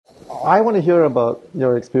I want to hear about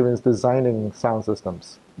your experience designing sound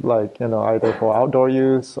systems, like, either for outdoor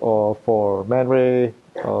use or for man ray,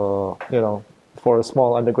 for a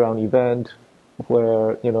small underground event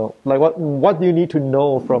where, like what do you need to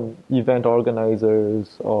know from event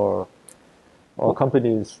organizers or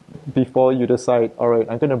companies before you decide, all right,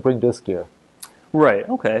 I'm going to bring this gear? Right.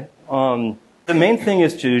 Okay. The main thing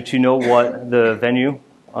is to know what the venue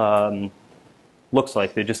looks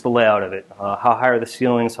like, just the layout of it. How high are the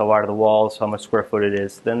ceilings? How wide are the walls? How much square foot it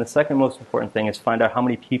is? Then the second most important thing is find out how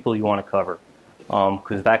many people you want to cover,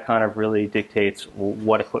 because that kind of really dictates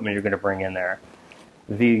what equipment you're going to bring in there.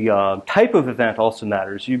 The type of event also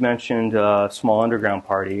matters. You mentioned a small underground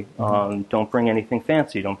party. Don't bring anything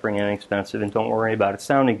fancy. Don't bring anything expensive, and don't worry about it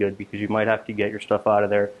sounding good, because you might have to get your stuff out of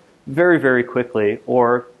there very, very quickly,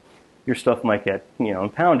 or your stuff might get,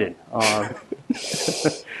 impounded.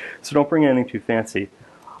 So don't bring anything too fancy.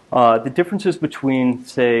 The differences between,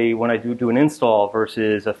 say, when I do an install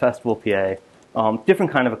versus a festival PA,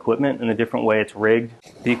 different kind of equipment and a different way it's rigged.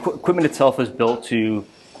 The equipment itself is built to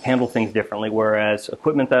handle things differently, whereas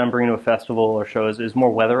equipment that I'm bringing to a festival or shows is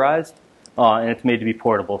more weatherized, and it's made to be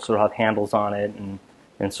portable, so it'll have handles on it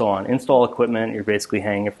and so on. Install equipment, you're basically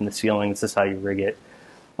hanging it from the ceiling. This is how you rig it.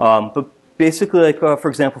 But basically, like for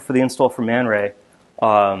example, for the install for Man Ray,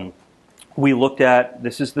 we looked at,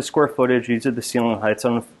 this is the square footage, these are the ceiling heights. I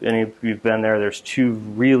don't know if any of you have been there. There's two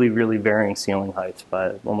really, really varying ceiling heights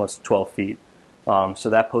by almost 12 feet. So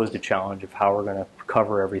that posed a challenge of how we're going to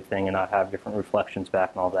cover everything and not have different reflections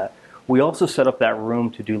back and all that. We also set up that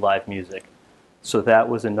room to do live music. So that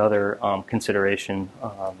was another consideration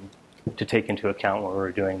to take into account when we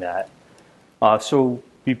were doing that. So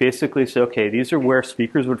we basically say, okay, these are where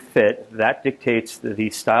speakers would fit. That dictates the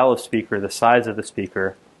style of speaker, the size of the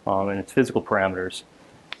speaker, and its physical parameters.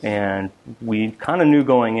 And we kind of knew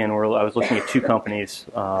going in, I was looking at two companies.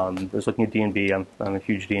 I was looking at D&B. I'm a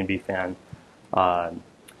huge D&B fan.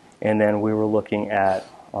 And then we were looking at,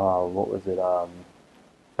 what was it,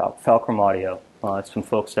 Falcrum Audio. Some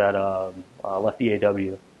folks that left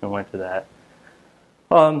EAW and went to that.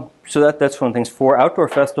 So that's one of the things. For outdoor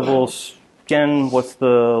festivals, again, what's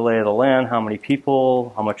the lay of the land? How many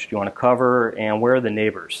people? How much do you want to cover? And where are the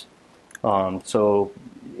neighbors? So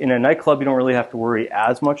in a nightclub, you don't really have to worry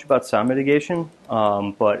as much about sound mitigation.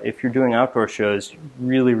 But if you're doing outdoor shows, you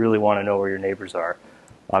really, really want to know where your neighbors are.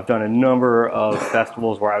 I've done a number of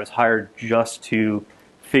festivals where I was hired just to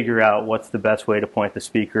figure out what's the best way to point the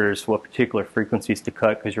speakers, what particular frequencies to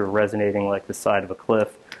cut because you're resonating like the side of a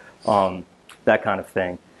cliff, that kind of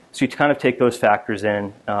thing. So you kind of take those factors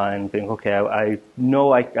in and think, okay, I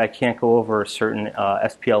know I can't go over a certain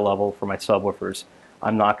SPL level for my subwoofers.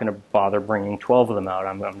 I'm not going to bother bringing 12 of them out.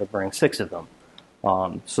 I'm going to bring 6 of them.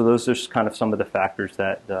 So those are just kind of some of the factors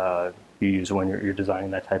that you use when you're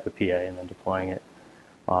designing that type of PA and then deploying it.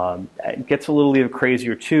 It gets a little even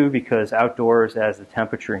crazier too, because outdoors, as the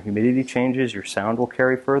temperature and humidity changes, your sound will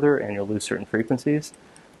carry further and you'll lose certain frequencies.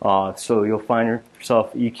 So you'll find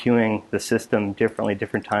yourself EQing the system differently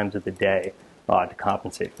different times of the day to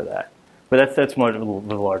compensate for that. But that's one of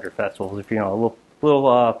the larger festivals. If you're a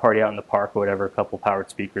little party out in the park or whatever, a couple powered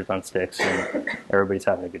speakers on sticks, and everybody's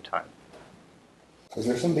having a good time. Is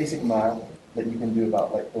there some basic math that you can do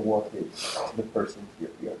about like the voltage to the person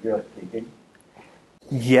you're like taking?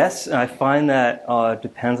 Yes, I find that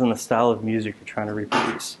depends on the style of music you're trying to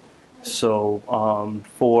reproduce. So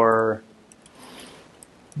for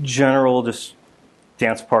general just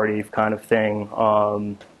dance party kind of thing,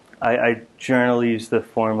 I generally use the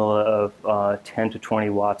formula of 10 to 20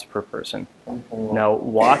 watts per person. Now,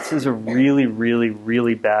 watts is a really, really,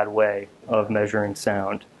 really bad way of measuring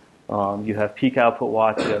sound. You have peak output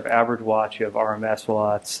watts, you have average watts, you have RMS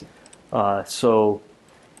watts. So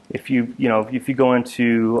if you go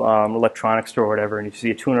into an electronics store or whatever and you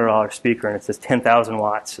see a $200 speaker and it says 10,000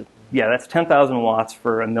 watts, yeah, that's 10,000 watts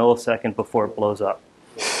for a millisecond before it blows up.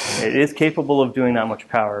 It is capable of doing that much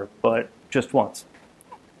power, but just once.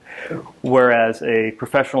 Whereas a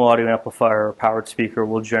professional audio amplifier or powered speaker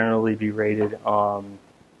will generally be rated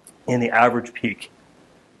in the average peak.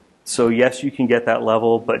 So yes, you can get that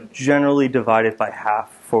level, but generally divide it by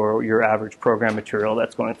half for your average program material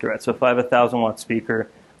that's going through it. So if I have a 1,000-watt speaker,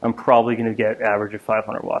 I'm probably going to get an average of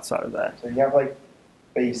 500 watts out of that. So you have like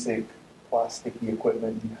basic plasticky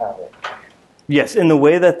equipment, you have it. Yes, and the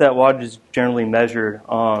way that wattage is generally measured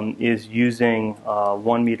is using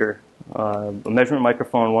 1 meter, a measurement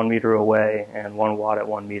microphone 1 meter away and 1 watt at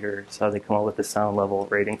 1 meter. That's how they come up with the sound level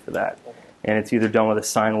rating for that. And it's either done with a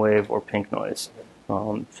sine wave or pink noise.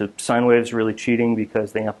 So sine wave is really cheating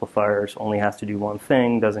because the amplifier only has to do one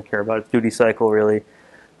thing, doesn't care about its duty cycle really.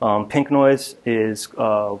 Pink noise is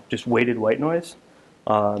just weighted white noise,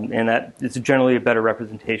 and that is generally a better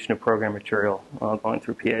representation of program material going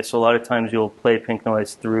through PA. So a lot of times you'll play pink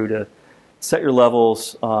noise through to set your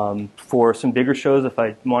levels. For some bigger shows, if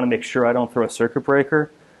I want to make sure I don't throw a circuit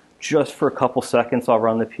breaker, just for a couple seconds I'll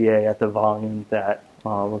run the PA at the volume that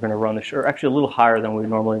we're going to run the show, or actually a little higher than we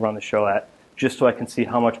normally run the show at, just so I can see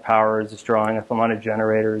how much power is this drawing. If I'm on a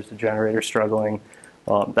generator, is the generator struggling,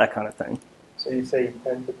 that kind of thing. So you say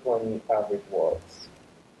 10 to 20 average watts,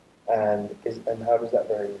 and how does that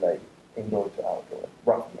vary, like, indoor to outdoor,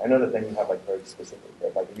 roughly? I know that then you have, like, very specific,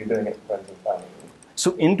 like if you're doing it for friends and family.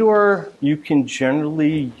 So indoor, you can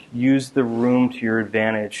generally use the room to your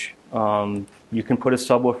advantage. You can put a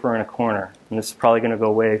subwoofer in a corner, and this is probably going to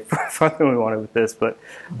go way farther than we wanted with this, but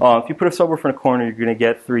if you put a subwoofer in a corner, you're going to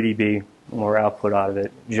get 3 dB more output out of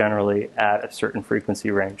it, generally at a certain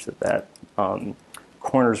frequency range that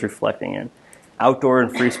corner is reflecting in. Outdoor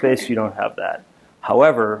and free space, you don't have that.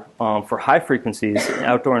 However, for high frequencies,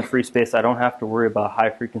 outdoor and free space, I don't have to worry about high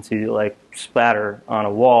frequency like spatter on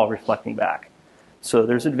a wall reflecting back. So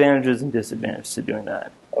there's advantages and disadvantages to doing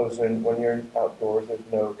that. Oh, so when you're outdoors, there's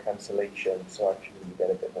no cancellation, so actually you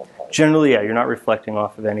get a bit more power. Generally, yeah, you're not reflecting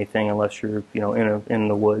off of anything unless you're, in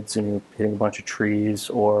the woods and you're hitting a bunch of trees,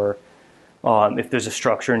 or if there's a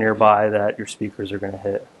structure nearby that your speakers are going to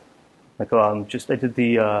hit. Like I did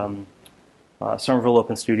the Somerville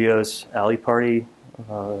Open Studios alley party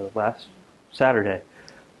last Saturday.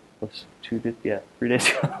 It was 3 days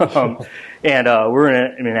ago. And we're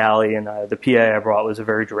in an alley, and the PA I brought was a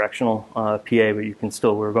very directional PA, but you can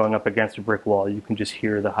still, we're going up against a brick wall. You can just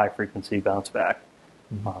hear the high frequency bounce back.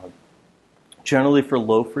 Generally, for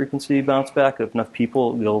low frequency bounce back, if enough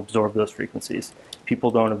people, you'll absorb those frequencies.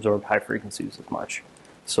 People don't absorb high frequencies as much.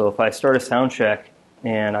 So if I start a sound check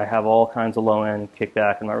and I have all kinds of low end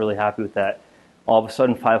kickback, I'm not really happy with that, all of a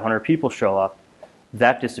sudden 500 people show up,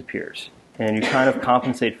 that disappears. And you kind of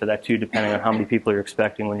compensate for that too, depending on how many people you're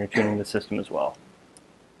expecting when you're tuning the system as well.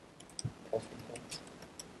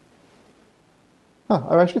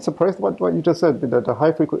 I'm actually surprised what you just said,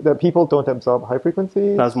 that people don't absorb high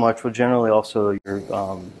frequencies. Not as much, but generally also you're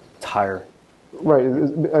higher.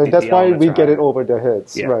 Right, that's why we get it over their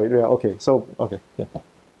heads. Yeah. Right, yeah, okay, yeah.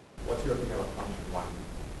 What's your opinion on function one?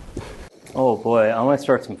 Oh boy, I might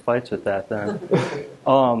start some fights with that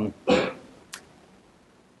then.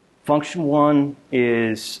 Function 1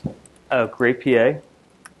 is a great PA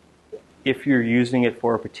if you're using it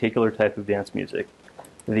for a particular type of dance music.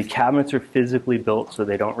 The cabinets are physically built so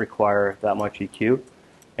they don't require that much EQ,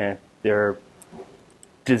 and they're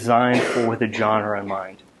designed with a genre in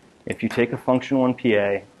mind. If you take a Function 1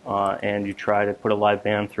 PA and you try to put a live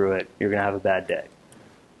band through it, you're going to have a bad day.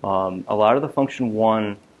 A lot of the Function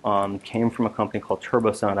 1 came from a company called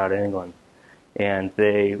Turbo Sound out of England. And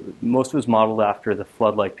most of it was modeled after the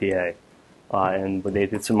Floodlight PA. And they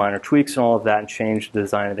did some minor tweaks and all of that and changed the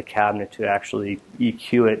design of the cabinet to actually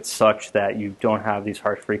EQ it such that you don't have these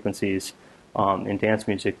harsh frequencies in dance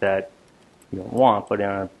music that you don't want, but in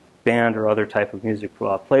a band or other type of music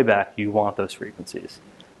playback, you want those frequencies.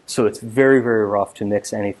 So it's very, very rough to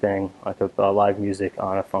mix anything like a live music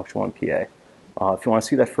on a Function 1 PA. If you want to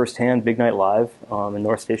see that firsthand, Big Night Live in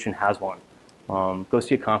North Station has one. Go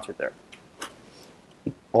see a concert there.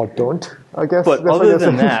 Or don't, I guess. But other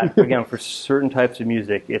than that, again, for certain types of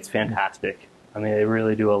music, it's fantastic. I mean, they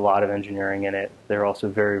really do a lot of engineering in it. They're also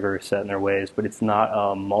very, very set in their ways, but it's not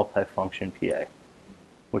a multi-function PA,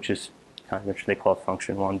 which is kind of interesting. They call it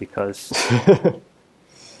Function 1 because it's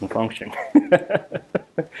function.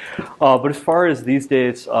 But as far as these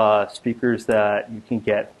days, speakers that you can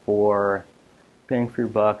get for bang for your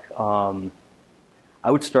buck, I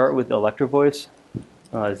would start with Electro Voice.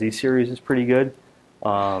 Z-Series is pretty good.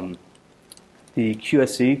 The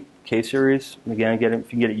QSC K-Series, again, if you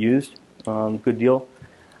can get it used, good deal.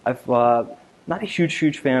 I've not a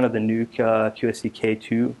huge fan of the new QSC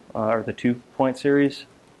K2 or the 2-point series.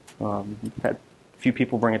 Had a few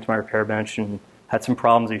people bring it to my repair bench and had some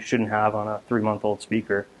problems that you shouldn't have on a 3-month-old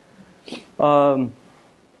speaker. I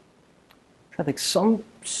think some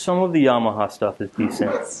of the Yamaha stuff is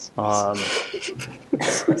decent.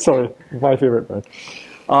 Sorry, my favorite brand.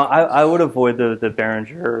 I would avoid the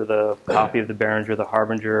Behringer, the copy of the Behringer, the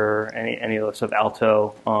Harbinger, any of those stuff,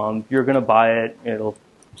 Alto. You're going to buy it, it'll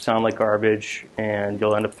sound like garbage, and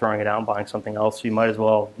you'll end up throwing it out and buying something else. So you might as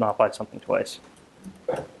well not buy something twice.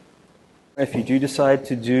 If you do decide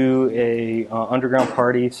to do a underground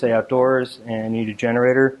party, say outdoors, and you need a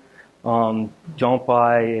generator, don't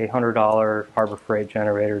buy a $100 Harbor Freight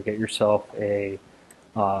generator. Get yourself a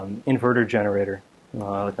inverter generator.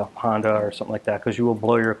 Like a Honda or something like that, because you will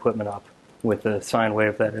blow your equipment up with the sine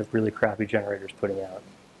wave that a really crappy generator is putting out.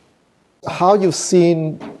 How you've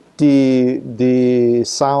seen the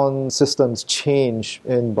sound systems change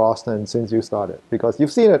in Boston since you started? Because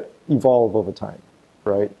you've seen it evolve over time,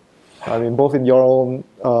 right? I mean, both in your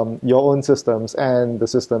own systems and the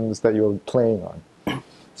systems that you're playing on.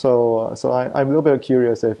 So I'm a little bit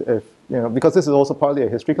curious if because this is also partly a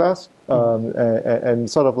history class, and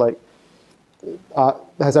sort of like,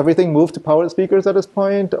 has everything moved to powered speakers at this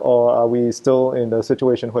point, or are we still in the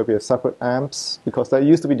situation where we have separate amps? Because that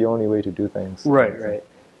used to be the only way to do things. Right.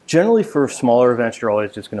 Generally, for smaller events, you're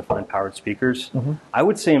always just going to find powered speakers. Mm-hmm. I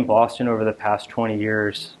would say in Boston over the past 20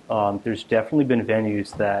 years, there's definitely been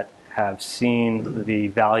venues that have seen the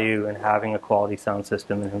value in having a quality sound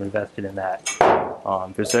system and have invested in that.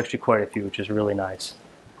 There's actually quite a few, which is really nice.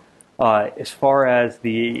 As far as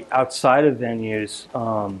the outside of venues,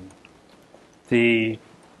 the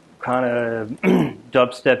kind of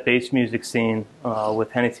dubstep bass music scene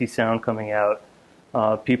with Hennessy Sound coming out,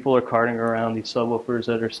 people are carting around these subwoofers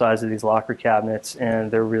that are the size of these locker cabinets, and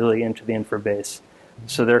they're really into the infra bass.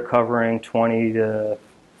 So they're covering 20 to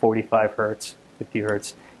 45 hertz, 50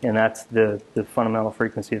 hertz, and that's the fundamental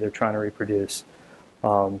frequency they're trying to reproduce.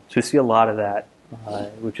 So we see a lot of that,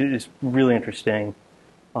 which is really interesting,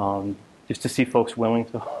 just to see folks willing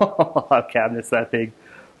to have cabinets that big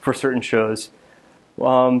for certain shows.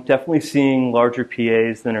 Definitely seeing larger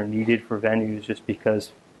PAs than are needed for venues just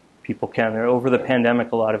because people can. Over the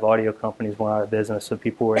pandemic, a lot of audio companies went out of business, so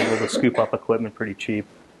people were able to scoop up equipment pretty cheap.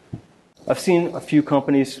 I've seen a few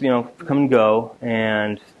companies, come and go,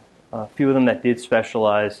 and a few of them that did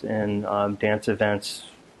specialize in dance events.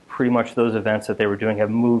 Pretty much those events that they were doing have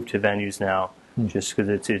moved to venues now, just because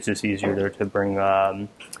it's just easier there to bring, not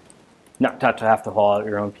to have to haul out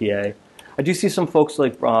your own PA. I do see some folks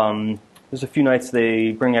like. There's a few nights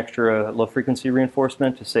they bring extra low-frequency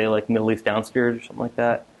reinforcement to, say, like Middle East downstairs or something like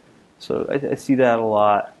that. So I see that a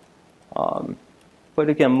lot. But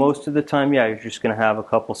again, most of the time, you're just going to have a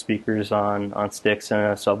couple speakers on sticks and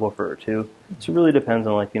a subwoofer or two. So it really depends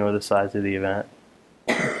on, the size of the event.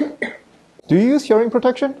 Do you use hearing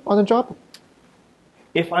protection on the job?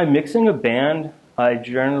 If I'm mixing a band, I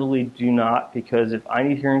generally do not, because if I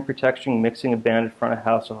need hearing protection mixing a band in front of a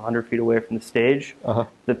house 100 feet away from the stage,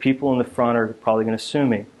 the people in the front are probably going to sue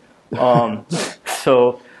me.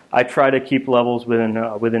 So I try to keep levels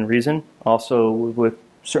within reason. Also, with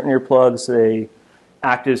certain earplugs, they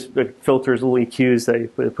act as filters, little EQs that you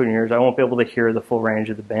put in your ears. I won't be able to hear the full range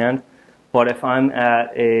of the band. But if I'm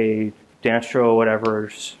at a dance show or whatever,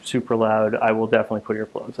 super loud, I will definitely put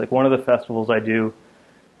earplugs. Like one of the festivals I do,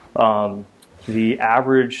 the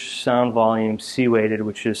average sound volume C-weighted,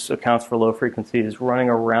 which accounts for low frequency, is running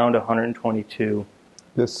around 122.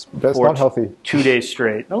 That's not healthy. 2 days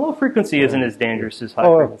straight. The low frequency isn't as dangerous as high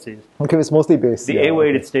frequencies. Okay, it's mostly bass. The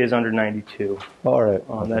A-weighted stays under 92. All right.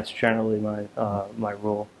 That's generally my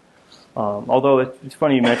rule. Although it's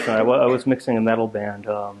funny you mentioned that. I was mixing a metal band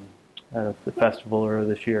at the festival earlier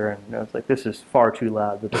this year, and I was like, this is far too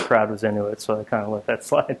loud, but the crowd was into it, so I kind of let that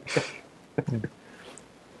slide.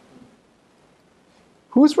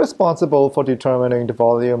 Who's responsible for determining the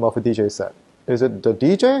volume of a DJ set? Is it the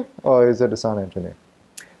DJ or is it the sound engineer?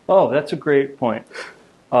 Oh, that's a great point.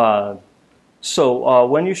 So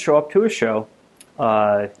when you show up to a show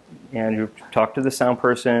and you talk to the sound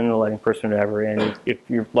person, the lighting person, whatever, and if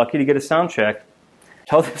you're lucky to get a sound check,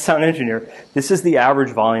 tell the sound engineer, this is the average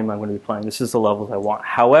volume I'm going to be playing. This is the levels I want.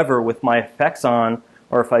 However, with my effects on,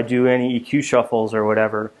 or if I do any EQ shuffles or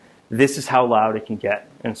whatever, this is how loud it can get.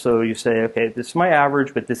 And so you say, okay, this is my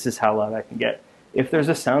average, but this is how loud I can get. If there's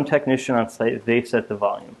a sound technician on site, they set the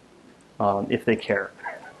volume, if they care.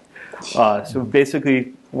 So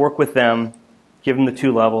basically, work with them, give them the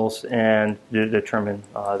two levels, and determine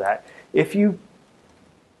that. If you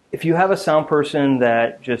have a sound person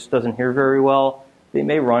that just doesn't hear very well, they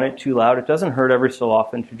may run it too loud. It doesn't hurt every so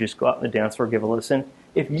often to just go out on the dance floor, give a listen.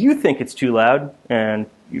 If you think it's too loud, and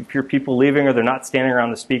you hear people leaving or they're not standing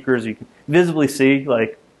around the speakers, you can visibly see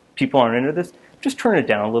like people aren't into this, just turn it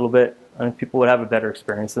down a little bit. I think people would have a better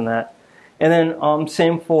experience than that. And then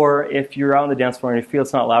same for if you're out on the dance floor and you feel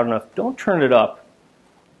it's not loud enough, don't turn it up.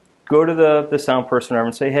 Go to the sound person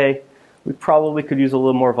and say, hey, we probably could use a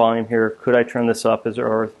little more volume here. Could I turn this up?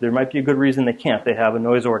 Or there might be a good reason they can't. They have a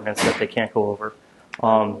noise ordinance that they can't go over.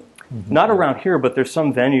 Not around here, but there's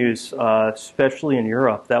some venues, especially in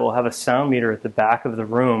Europe, that will have a sound meter at the back of the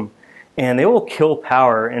room, and they will kill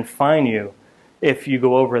power and fine you if you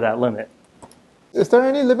go over that limit. Is there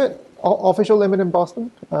any limit, official limit in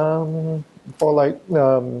Boston for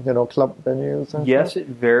club venues? Yes, it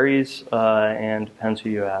varies and depends who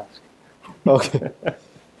you ask. Okay.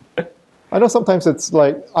 I know sometimes it's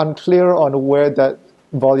like unclear on where that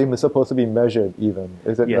volume is supposed to be measured even.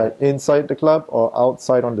 Is it Yeah. like inside the club or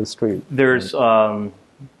outside on the street? There's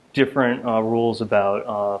different rules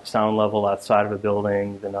about sound level outside of a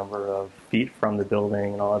building, the number of feet from the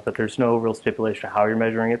building and all that, but there's no real stipulation of how you're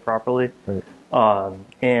measuring it properly. Right.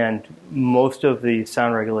 And most of the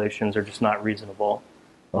sound regulations are just not reasonable.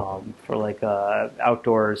 For like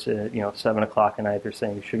outdoors, 7 o'clock at night, they're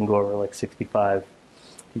saying you shouldn't go over like 65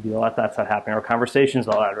 dB. That's not happening. Our conversation's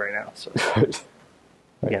all out right now. So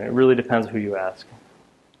again, it really depends who you ask.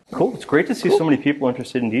 Cool. It's great to see so many people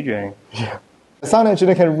interested in DJing. Yeah. A sound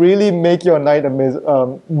engineer can really make your night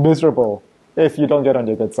miserable if you don't get on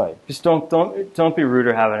your good side. Just don't be rude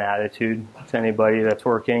or have an attitude to anybody that's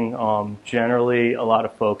working. Generally, a lot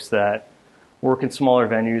of folks that work in smaller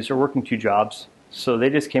venues are working 2 jobs. So they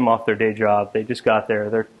just came off their day job. They just got there.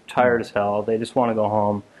 They're tired as hell. They just want to go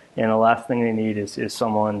home. And the last thing they need is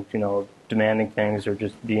someone, demanding things or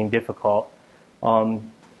just being difficult.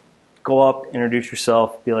 Go up, introduce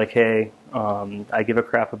yourself, be like, hey, I give a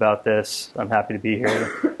crap about this. I'm happy to be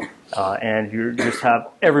here. And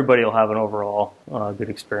everybody will have an overall good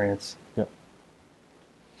experience. Yeah.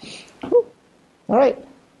 Cool. All right.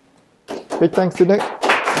 Big thanks to Nick.